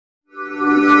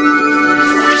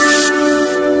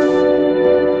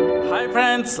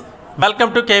Welcome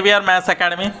to KVR maths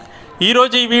academy.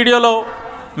 ఈరోజు ఈ వీడియోలో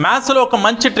మ్యాథ్స్లో ఒక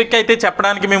మంచి ట్రిక్ అయితే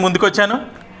చెప్పడానికి మేము ముందుకు వచ్చాను.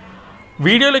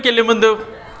 వీడియోలోకి వెళ్ళే ముందు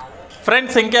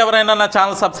ఫ్రెండ్స్ ఇంకెవరైనా నా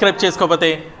ఛానల్ సబ్స్క్రైబ్ చేసుకోకపోతే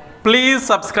please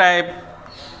subscribe.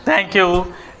 Thank you.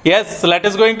 Yes, let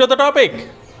is going to the topic.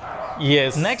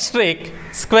 Yes, next trick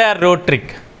square root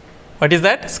trick. What is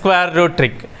that? Square root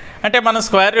trick అంటే మనం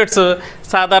స్క్వేర్ రూట్స్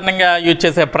సాధారణంగా యూజ్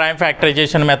చేసే ప్రైమ్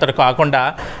ఫ్యాక్టరైజేషన్ మెథడ్ కాకుండా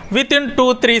within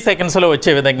 2-3 సెకండ్స్లో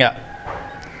వచ్చే విధంగా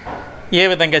ఏ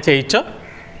విధంగా చేయొచ్చో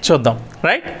చూద్దాం.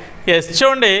 రైట్? ఎస్,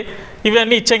 చూడండి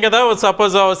ఇవన్నీ ఇచ్చాం కదా.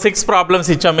 సపోజ్ 6 ప్రాబ్లమ్స్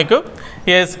ఇచ్చాం మీకు.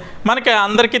 ఎస్, మనకి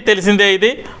అందరికీ తెలిసిందే ఇది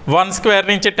 1 స్క్వేర్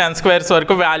నుంచి 10 స్క్వేర్స్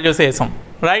వరకు వాల్యూస్ వేసాం.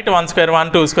 Right? 1 square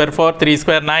 1, 2 square 4, 3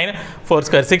 square 9, 4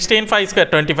 square 16, 5 square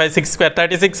 25, 6 square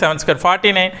 36, 7 square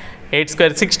 49, 8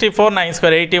 square 64, 9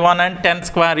 square 81 and 10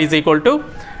 square is equal to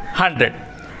 100.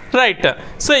 Right?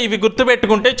 So ఇవి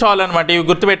గుర్తుపెట్టుకుంటే చాలు అనమాట. ఇవి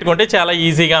గుర్తుపెట్టుకుంటే చాలా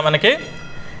ఈజీగా మనకి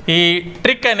ఈ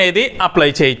ట్రిక్ అనేది అప్లై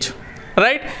చేయొచ్చు.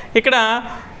 రైట్? ఇక్కడ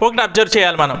ఒకటి అబ్జర్వ్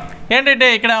చేయాలి మనం. ఏంటంటే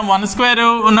ఇక్కడ 1 స్క్వేర్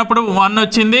ఉన్నప్పుడు 1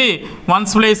 వచ్చింది, 1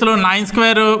 ప్లేస్లో 9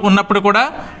 స్క్వేర్ ఉన్నప్పుడు కూడా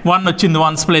 1 వచ్చింది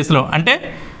 1 ప్లేస్లో. అంటే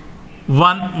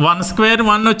 1 స్క్వేర్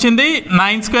 1 వచ్చింది,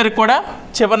 9 స్క్వేర్ కూడా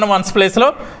చివరిన 1 ప్లేస్లో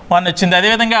 1 వచ్చింది.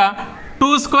 అదేవిధంగా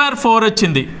 2 స్క్వేర్ 4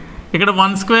 వచ్చింది. ఇక్కడ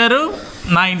 1 స్క్వేరు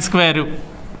 9 స్క్వేరు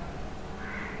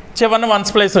చివరిన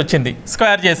 1 ప్లేస్ వచ్చింది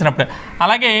స్క్వేర్ చేసినప్పుడు.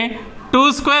 అలాగే 2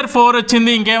 స్క్వేర్ 4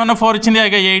 వచ్చింది, ఇంకేమన్నా 4 వచ్చింది.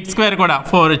 అలాగే 8 స్క్వేర్ కూడా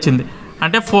 4 వచ్చింది.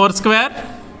 అంటే 4 స్క్వేర్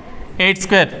 8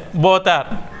 స్క్వేర్ బోత్ ఆర్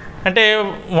అంటే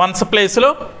 1 ప్లేస్లో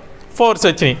 4s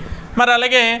వచ్చినాయి. మరి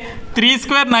అలాగే 3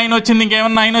 స్క్వేర్ 9 వచ్చింది,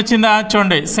 ఇంకేమన్నా 9 వచ్చిందా?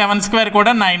 చూడండి 7 స్క్వేర్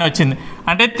కూడా 9 వచ్చింది.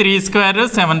 అంటే 3 స్క్వేర్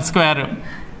 7 స్క్వేర్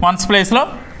 1 ప్లేస్లో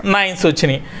 9s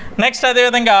వచ్చినాయి. నెక్స్ట్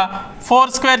అదేవిధంగా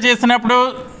 4 స్క్వేర్ చేసినప్పుడు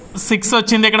 6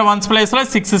 వచ్చింది. ఇక్కడ 1 ప్లేస్లో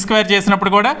 6 స్క్వేర్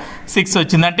చేసినప్పుడు కూడా 6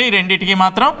 వచ్చింది. అంటే ఈ రెండింటికి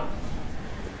మాత్రం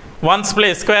 1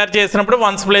 ప్లేస్ స్క్వేర్ చేసినప్పుడు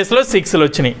 1 ప్లేస్లో 6లు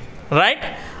వచ్చినాయి. రైట్?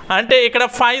 అంటే ఇక్కడ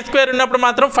 5 స్క్వేర్ ఉన్నప్పుడు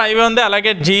మాత్రం 5 ఉంది.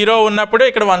 అలాగే 0 ఉన్నప్పుడు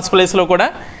ఇక్కడ 1 ప్లేస్లో కూడా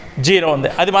 0 ఉంది.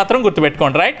 అది మాత్రం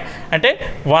గుర్తుపెట్టుకోండి. రైట్? అంటే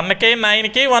 1కి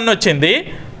 9కి 1 వచ్చింది,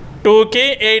 2కి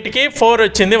 8కి 4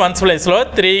 వచ్చింది 1 ప్లేస్లో,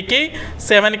 3కి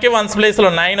 7కి 1 ప్లేస్లో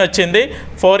 9 వచ్చింది,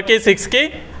 4కి 6కి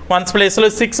 1 ప్లేస్లో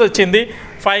 6 వచ్చింది,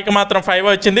 5కి మాత్రం 5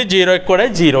 వచ్చింది, 0కి కూడా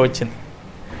 0 వచ్చింది.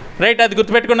 రైట్? అది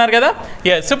గుర్తుపెట్టుకున్నారు కదా.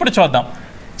 ఎస్, ఇప్పుడు చూద్దాం.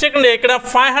 చూడండి ఇక్కడ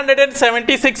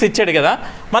 576 ఇచ్చాడు కదా.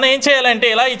 మనం ఏం చేయాలంటే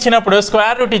ఇలా ఇచ్చినప్పుడు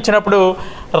స్క్వేర్ రూట్ ఇచ్చినప్పుడు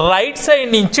రైట్ సైడ్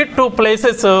నుంచి 2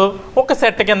 ప్లేసెస్ ఒక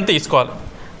సెట్ కింద తీసుకోవాలి.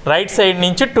 రైట్ సైడ్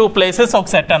నుంచి 2 ప్లేసెస్ ఒక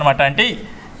సెట్ అనమాట. అంటే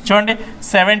చూడండి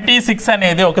 76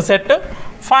 అనేది ఒక సెట్,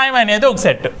 5 అనేది ఒక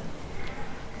సెట్.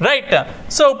 రైట్?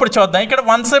 సో ఇప్పుడు చూద్దాం. ఇక్కడ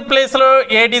 1 ప్లేస్లో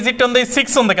ఏ డిజిట్ ఉంది?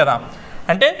 6 ఉంది కదా.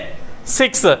 అంటే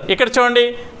 6 ఇక్కడ చూడండి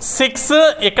 6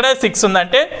 ఇక్కడ 6 ఉంది.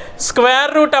 అంటే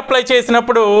స్క్వేర్ రూట్ అప్లై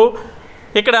చేసినప్పుడు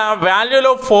ఇక్కడ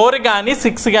వాల్యూలో 4 కానీ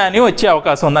 6 కానీ వచ్చే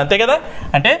అవకాశం ఉంది. అంతే కదా.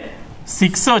 అంటే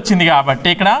 6 వచ్చింది కాబట్టి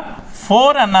ఇక్కడ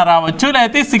 4 అన్నా రావచ్చు,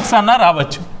 లేకపోతే 6 అన్నా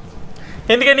రావచ్చు.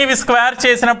 ఎందుకని ఇవి స్క్వేర్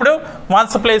చేసినప్పుడు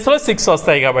 1 ప్లేస్లో 6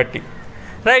 వస్తాయి కాబట్టి.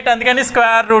 రైట్? అందుకని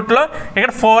స్క్వేర్ రూట్లో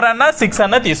ఇక్కడ 4 అన్నా 6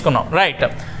 అన్నా తీసుకున్నాం. రైట్?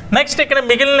 నెక్స్ట్ ఇక్కడ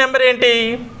మిగిలిన నెంబర్ ఏంటి?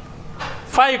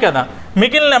 5 కదా.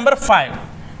 మిగిలిన నెంబర్ 5.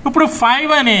 ఇప్పుడు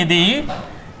 5 అనేది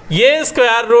ఏ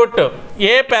స్క్వేర్ రూట్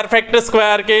ఏ పెర్ఫెక్ట్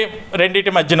స్క్వేర్కి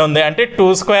రెండింటి మధ్యన ఉంది. అంటే 2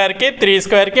 స్క్వేర్కి 3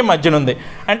 స్క్వేర్కి మధ్యన ఉంది.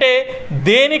 అంటే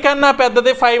దేనికన్నా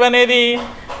పెద్దది 5 అనేది?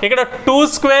 ఇక్కడ 2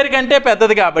 స్క్వేర్ కంటే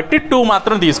పెద్దది కాబట్టి 2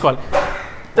 మాత్రం తీసుకోవాలి.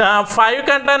 5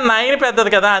 కంటే 9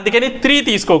 పెద్దది కదా, అందుకని 3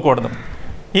 తీసుకోకూడదు.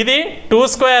 ఇది 2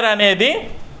 స్క్వేర్ అనేది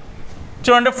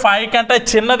చూడండి 5 కంటే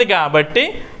చిన్నది కాబట్టి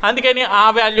అందుకని ఆ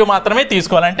వాల్యూ మాత్రమే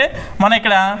తీసుకోవాలంటే మనం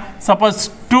ఇక్కడ సపోజ్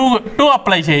 2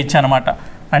 అప్లై చేయొచ్చు అనమాట.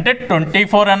 అంటే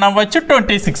 24 అన్న అవ్వచ్చు,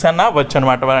 26 అన్న అవ్వచ్చు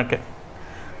అనమాట. మనకి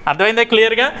అర్థమైందా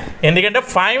క్లియర్గా? ఎందుకంటే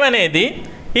 5 అనేది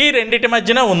ఈ రెండింటి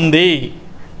మధ్యన ఉంది,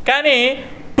 కానీ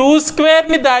 2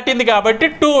 స్క్వేర్ని దాటింది కాబట్టి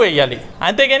 2 వేయాలి.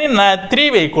 అంతేగాని 3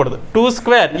 వేయకూడదు. 2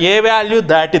 స్క్వేర్ ఏ వాల్యూ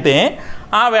దాటితే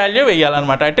ఆ వాల్యూ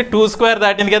వేయాలన్నమాట. అంటే 2 స్క్వేర్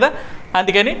దాటింది కదా,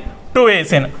 అందుకని 2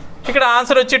 వేసాను. ఇక్కడ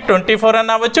ఆన్సర్ వచ్చి 24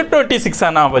 అన్న అవ్వచ్చు, 26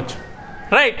 అన్న అవ్వచ్చు.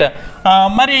 రైట్?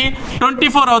 మరి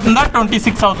 24 అవుతుందా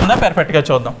 26 అవుతుందా పర్ఫెక్ట్గా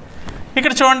చూద్దాం.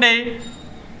 ఇక్కడ చూడండి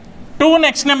 2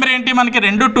 నెక్స్ట్ నెంబర్ ఏంటి? మనకి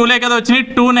 2 2లే కదా వచ్చినాయి.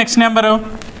 2 నెక్స్ట్ నెంబరు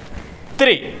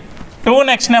 3. 2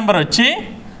 నెక్స్ట్ నెంబర్ వచ్చి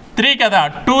 3 కదా.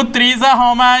 2 3s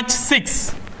హౌ మచ్? 6.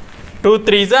 2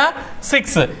 3s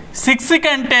 6. 6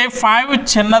 కంటే 5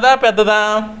 చిన్నదా పెద్దదా?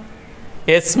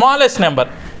 ఏ స్మాలెస్ట్ నెంబర్.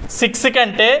 6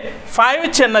 కంటే 5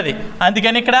 చిన్నది.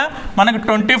 అందుకని ఇక్కడ మనకు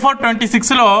 24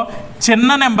 26లో చిన్న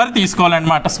నెంబర్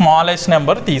తీసుకోవాలన్నమాట. స్మాలెస్ట్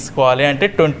నెంబర్ తీసుకోవాలి. అంటే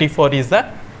 24 ఈజ్ ద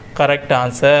కరెక్ట్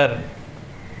ఆన్సర్.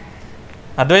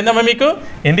 అర్థమైందమ్మా మీకు?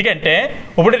 ఎందుకంటే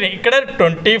ఇప్పుడు ఇక్కడ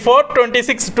 24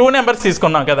 26 2 నెంబర్స్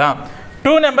తీసుకున్నాం కదా.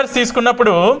 2 నెంబర్స్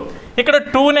తీసుకున్నప్పుడు ఇక్కడ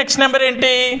 2 నెక్స్ట్ నెంబర్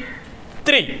ఏంటి?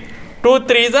 3 2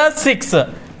 3s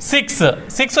 6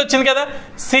 6 వచ్చింది కదా.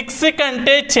 6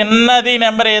 కంటే చిన్నది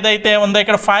నెంబర్ ఏదైతే ఉందో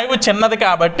ఇక్కడ 5 చిన్నది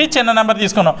కాబట్టి చిన్న నెంబర్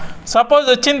తీసుకున్నాం. సపోజ్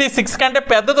వచ్చింది 6 కంటే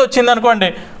పెద్దది వచ్చింది అనుకోండి,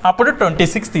 అప్పుడు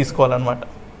 26 తీసుకోవాలన్నమాట.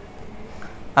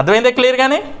 అర్థమైందే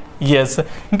క్లియర్గానే? ఎస్.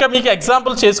 ఇంకా మీకు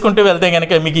ఎగ్జాంపుల్ చేసుకుంటూ వెళ్తే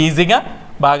కనుక మీకు ఈజీగా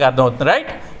బాగా అర్థమవుతుంది,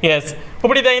 రైట్? ఎస్.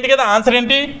 ఇప్పుడు ఇది అయింది కదా, ఆన్సర్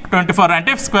ఏంటి? 24.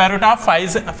 అంటే square root of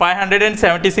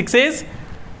 576 is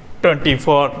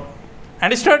 24.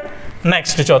 Understood?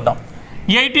 Next చూద్దాం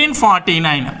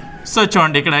 1849. సో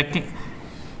చూడండి ఇక్కడ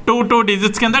 2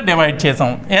 డిజిట్స్ కింద డివైడ్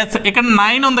చేసాం. ఎస్, ఇక్కడ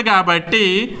 9 ఉంది కాబట్టి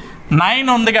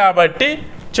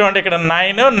చూడండి ఇక్కడ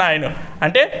 9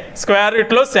 అంటే స్క్వేర్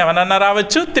రూట్లో 7 అన్న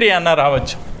రావచ్చు, 3 అన్న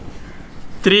రావచ్చు.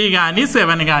 3 కానీ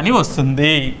 7 కానీ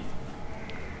వస్తుంది,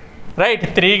 రైట్?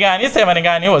 3 కానీ 7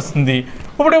 కానీ వస్తుంది.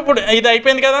 ఇప్పుడు ఇది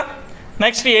అయిపోయింది కదా.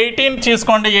 నెక్స్ట్ 18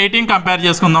 తీసుకోండి, 18 కంపేర్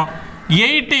చేసుకుందాం.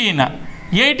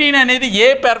 18 అనేది ఏ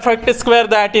పెర్ఫెక్ట్ స్క్వేర్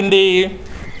దాటింది?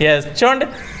 ఎస్, చూడండి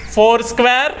 4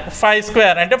 స్క్వేర్ 5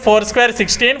 స్క్వేర్ అంటే 4 స్క్వేర్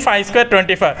 16, 5 స్క్వేర్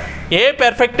 25. ఏ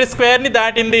పెర్ఫెక్ట్ స్క్వేర్ని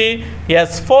దాటింది?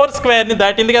 ఎస్, 4 స్క్వేర్ని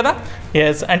దాటింది కదా.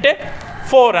 ఎస్, అంటే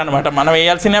 4 అనమాట. మనం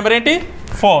వేయాల్సిన నెంబర్ ఏంటి?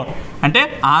 4. అంటే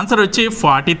ఆన్సర్ వచ్చి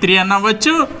 43 అన్న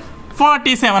అవ్వచ్చు,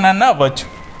 47 అన్న అవ్వచ్చు,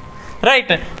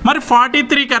 రైట్? మరి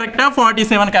 43 కరెక్టా,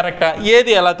 47 కరెక్టా?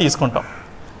 ఏది ఎలా తీసుకుంటాం?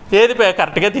 ఏది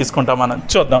కరెక్ట్గా తీసుకుంటాం మనం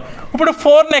చూద్దాం. ఇప్పుడు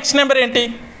 4 నెక్స్ట్ నెంబర్ ఏంటి?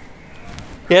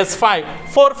 ఎస్, 5.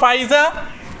 4 5s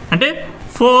అంటే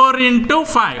 4 ×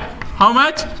 5 హౌ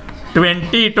మచ్?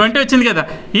 20 వచ్చింది కదా.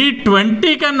 ఈ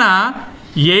 20 కన్నా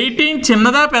 18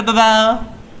 చిన్నదా పెద్దదా?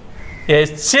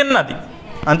 ఎస్, చిన్నది,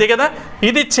 అంతే కదా.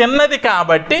 ఇది చిన్నది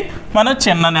కాబట్టి మనం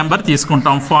చిన్న నెంబర్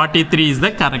తీసుకుంటాం. 43 ఈజ్ ద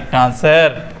కరెక్ట్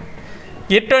ఆన్సర్.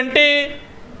 ఈ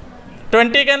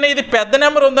 20 కన్నా ఇది పెద్ద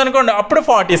నెంబర్ ఉందనుకోండి, అప్పుడు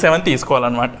 47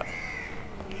 తీసుకోవాలన్నమాట.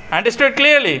 Understood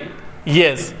clearly?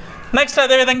 ఎస్. నెక్స్ట్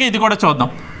అదేవిధంగా ఇది కూడా చూద్దాం.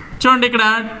 చూడండి ఇక్కడ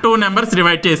 2 నెంబర్స్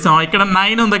డివైడ్ చేసాం. ఇక్కడ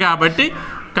 9 ఉంది కాబట్టి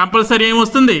కంపల్సరీ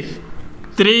ఏమొస్తుంది?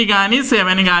 3 కానీ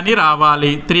 7 కానీ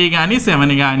రావాలి, 3 కానీ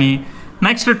 7 కానీ.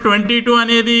 నెక్స్ట్ 22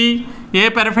 అనేది ఏ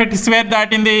పెర్ఫెక్ట్ స్క్వేర్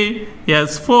దాటింది?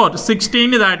 ఎస్, 4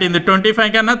 16ని దాటింది,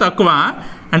 25 కన్నా తక్కువ.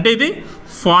 అంటే ఇది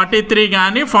 43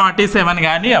 కానీ 47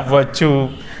 కానీ అవ్వచ్చు.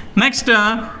 నెక్స్ట్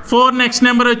 4 నెక్స్ట్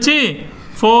నెంబర్ వచ్చి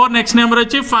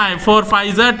 5. 4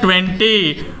 5s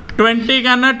 20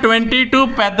 కన్నా 22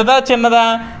 పెద్దదా చిన్నదా?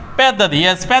 పెద్దది.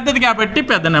 ఎస్, పెద్దది కాబట్టి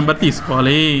పెద్ద నెంబర్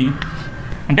తీసుకోవాలి.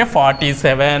 అంటే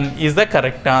 47 is the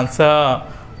correct answer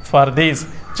for this.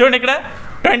 చూడండి ఇక్కడ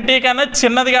 20 కన్నా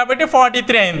చిన్నది కాబట్టి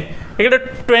 43 అయింది, ఇక్కడ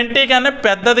 20 కన్నా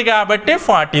పెద్దది కాబట్టి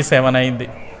 47 అయింది.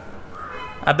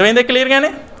 అర్థమైందా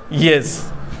క్లియర్గానే? ఎస్.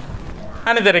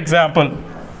 అనదర్ ఎగ్జాంపుల్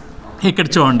ఇక్కడ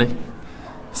చూడండి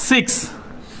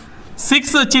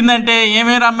 6 వచ్చిందంటే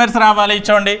ఏమేమి నెంబర్స్ రావాలి?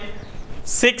 చూడండి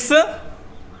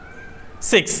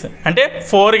 6 అంటే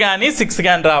 4 కానీ 6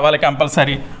 కానీ రావాలి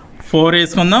కంపల్సరీ. 4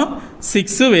 వేసుకుందాం,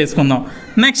 6 వేసుకుందాం.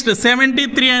 నెక్స్ట్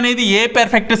 73 అనేది ఏ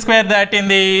పెర్ఫెక్ట్ స్క్వేర్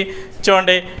దాటింది?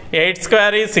 చూడండి 8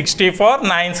 స్క్వేర్ ఈజ్ 64,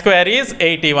 9 స్క్వేర్ ఈజ్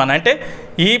 81. అంటే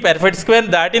ఈ పెర్ఫెక్ట్ స్క్వేర్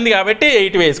దాటింది కాబట్టి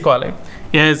 8 వేసుకోవాలి.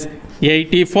 Yes,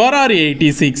 84 are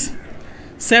 86.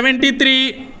 73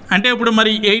 అంటే ఇప్పుడు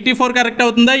మరి 84 కరెక్ట్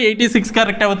అవుతుందా, 86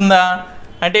 కరెక్ట్ అవుతుందా?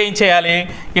 అంటే ఏం చేయాలి?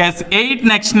 ఎస్, 8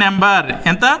 నెక్స్ట్ నెంబర్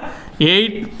ఎంత?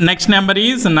 8 next number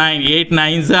is 9. 8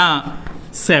 9s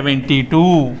 72,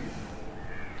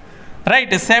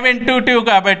 right? 72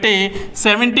 కాబట్టి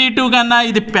 72 కన్నా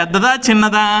ఇది పెద్దదా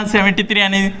చిన్నదా? 73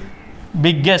 అనేది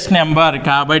బిగ్గెస్ట్ నెంబర్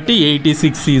కాబట్టి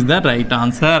 86 ఈజ్ ద రైట్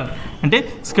ఆన్సర్. అంటే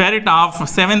square root of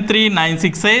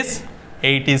 7396 is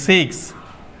 86.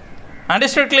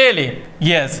 Understood clearly?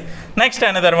 Yes. Next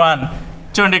another one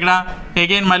చూడండి ఇక్కడ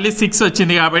అగైన్ మళ్ళీ 6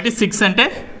 వచ్చింది కాబట్టి 6 అంటే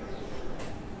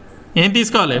ఏం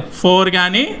తీసుకోవాలి? 4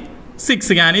 కానీ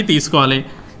 6 కానీ తీసుకోవాలి.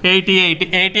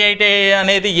 88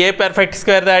 అనేది ఏ పెర్ఫెక్ట్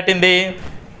స్క్వేర్ దాటింది?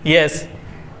 Yes,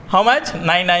 how much?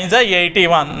 9 9s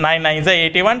 81, 9 9s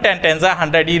 81, 10 10s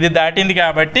 100. ఇది దాటింది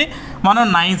కాబట్టి మనం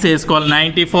 9s వేసుకోవాలి.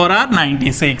 94 ఆర్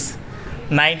 96,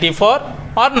 94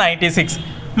 ఆర్ 96.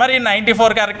 మరి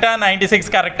 94 కరెక్టా, 96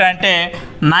 కరెక్టా? అంటే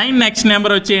 9 నెక్స్ట్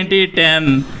నెంబర్ వచ్చి ఏంటి? 10.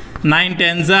 9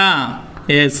 10s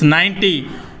ఎస్ 90.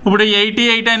 ఇప్పుడు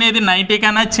 88 అనేది 90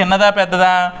 కన్నా చిన్నదా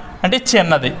పెద్దదా? అంటే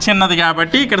చిన్నది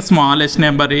కాబట్టి ఇక్కడ smallest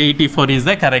number 84 is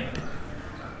the correct.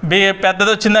 పెద్దది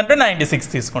వచ్చిందంటే 96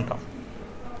 తీసుకుంటాం.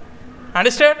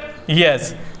 అండర్స్టాండ్? ఎస్.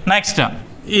 నెక్స్ట్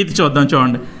ఇది చూద్దాం.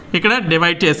 చూడండి ఇక్కడ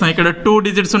డివైడ్ చేస్తాం. ఇక్కడ 2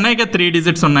 డిజిట్స్ ఉన్నాయి, ఇక్కడ 3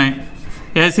 డిజిట్స్ ఉన్నాయి.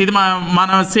 ఎస్, ఇది మన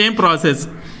సేమ్ ప్రాసెస్.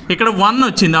 ఇక్కడ 1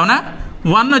 వచ్చింది, అవునా?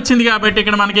 1 వచ్చింది కాబట్టి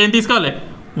ఇక్కడ మనకి ఏం తీసుకోవాలి?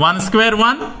 1 స్క్వేర్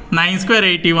 1, 9 స్క్వేర్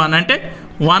 81. అంటే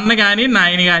 1 కానీ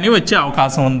 9 కానీ వచ్చే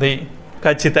అవకాశం ఉంది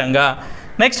ఖచ్చితంగా.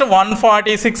 నెక్స్ట్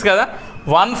 146 కదా,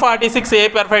 146 ఏ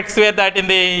పర్ఫెక్ట్ స్క్వేర్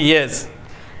దాటింది? ఎస్.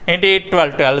 ఏంటి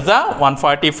 12 12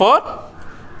 144,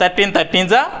 13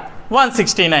 13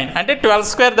 169, అంటే 12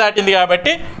 స్క్వేర్ దాటింది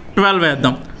కాబట్టి 12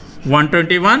 వేద్దాం.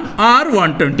 121 ఆర్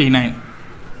 129.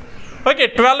 ఓకే,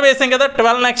 12 వేసాం కదా.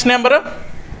 12 next number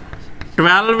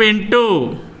 12 into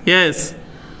yes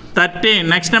 13,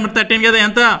 next number 13 కదా.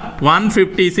 ఎంత?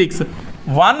 156.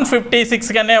 156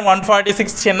 కన్నా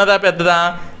 146 చిన్నదా పెద్దదా?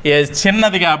 ఎస్,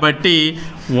 చిన్నది కాబట్టి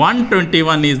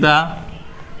 121 ఈజ్ ద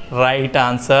రైట్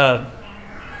ఆన్సర్.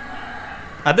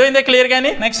 అర్థమైందా క్లియర్?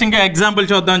 కానీ నెక్స్ట్ ఇంకా ఎగ్జాంపుల్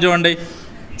చూద్దాం. చూడండి,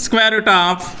 స్క్వేర్ రూట్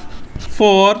ఆఫ్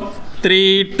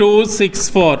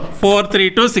 43264,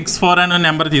 43264 అనే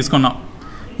నెంబర్ తీసుకున్నాం.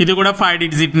 ఇది కూడా 5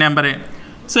 డిజిట్ నెంబరే.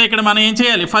 సో ఇక్కడ మనం ఏం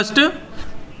చేయాలి? ఫస్ట్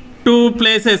 2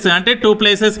 ప్లేసెస్, అంటే 2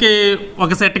 ప్లేసెస్కి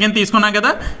ఒక సెట్ కింద తీసుకున్నాం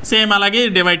కదా, సేమ్ అలాగే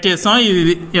డివైడ్ చేస్తాం.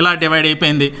 ఇది ఇలా డివైడ్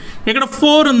అయిపోయింది. ఇక్కడ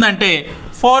 4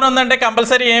 ఉందంటే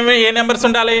కంపల్సరీ ఏ నెంబర్స్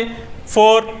ఉండాలి?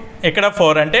 4. ఇక్కడ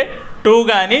 4 అంటే 2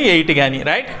 కానీ 8 కానీ,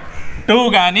 రైట్? 2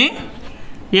 కానీ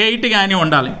 8 కానీ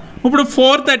ఉండాలి. ఇప్పుడు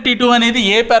 432 అనేది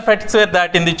ఏ పర్ఫెక్ట్ స్క్వేర్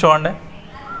దాటింది? చూడండి,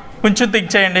 కొంచెం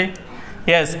థింక్ చేయండి.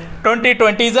 Yes, 20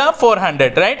 20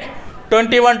 400, right?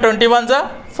 21 21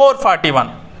 441,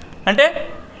 అంటే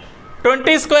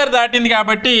 20 స్క్వేర్ దాటింది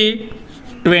కాబట్టి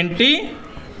 20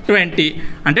 20,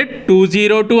 అంటే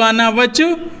 202 అన్న అవ్వచ్చు,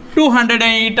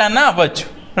 208 అన్న అవ్వచ్చు,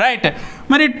 రైట్?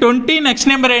 మరి 20 నెక్స్ట్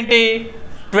నెంబర్ ఏంటి?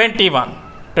 21.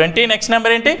 20 నెక్స్ట్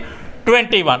నెంబర్ ఏంటి?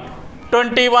 21.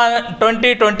 20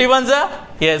 21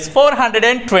 ఎస్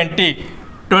 420.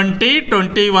 20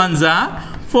 21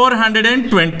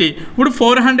 420. ఇప్పుడు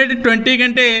 420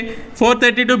 కంటే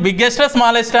 432 బిగ్గెస్టా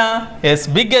స్మాలెస్టా? ఎస్,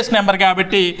 బిగ్గెస్ట్ నెంబర్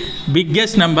కాబట్టి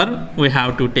biggest number we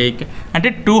have to take, అంటే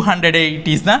 208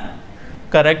 is the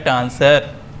correct answer.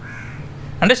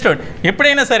 Understood?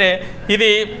 ఎప్పుడైనా సరే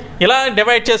ఇది ఇలా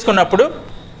డివైడ్ చేసుకున్నప్పుడు,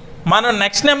 మనం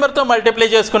నెక్స్ట్ నెంబర్తో మల్టిప్లై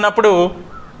చేసుకున్నప్పుడు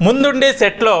ముందుండే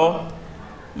సెట్లో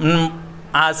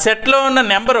ఆ సెట్లో ఉన్న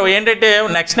నెంబరు ఏంటంటే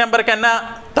నెక్స్ట్ నెంబర్ కన్నా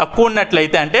తక్కువ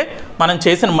ఉన్నట్లయితే, అంటే మనం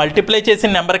చేసిన మల్టిప్లై చేసిన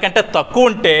నెంబర్ కంటే తక్కువ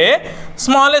ఉంటే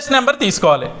స్మాలెస్ట్ నెంబర్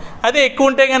తీసుకోవాలి. అదే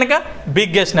ఎక్కువ ఉంటే కనుక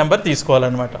బిగ్గెస్ట్ నెంబర్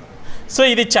తీసుకోవాలన్నమాట. సో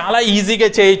ఇది చాలా ఈజీగా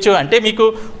చేయొచ్చు. అంటే మీకు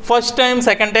first time,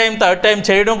 second time, third time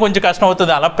చేయడం కొంచెం కష్టం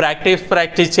అవుతుంది. అలా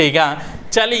ప్రాక్టీస్ చేయగా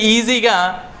చాలా ఈజీగా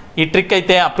ఈ ట్రిక్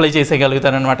అయితే అప్లై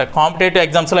చేసేయగలుగుతారనమాట. కాంపిటేటివ్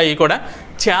ఎగ్జామ్స్లో అవి కూడా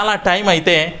చాలా టైం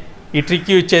అయితే ఈ ట్రిక్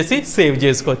యూజ్ చేసి సేవ్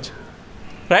చేసుకోవచ్చు,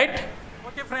 రైట్?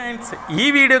 ఓకే ఫ్రెండ్స్, ఈ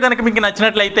వీడియో కనుక మీకు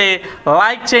నచ్చినట్లయితే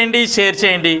లైక్ చేయండి, షేర్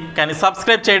చేయండి, కానీ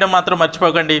సబ్స్క్రైబ్ చేయడం మాత్రం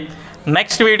మర్చిపోకండి.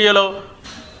 నెక్స్ట్ వీడియోలో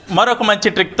మరొక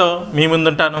మంచి ట్రిక్తో మీ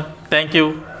ముందుంటాను. Thank you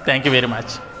very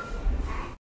much.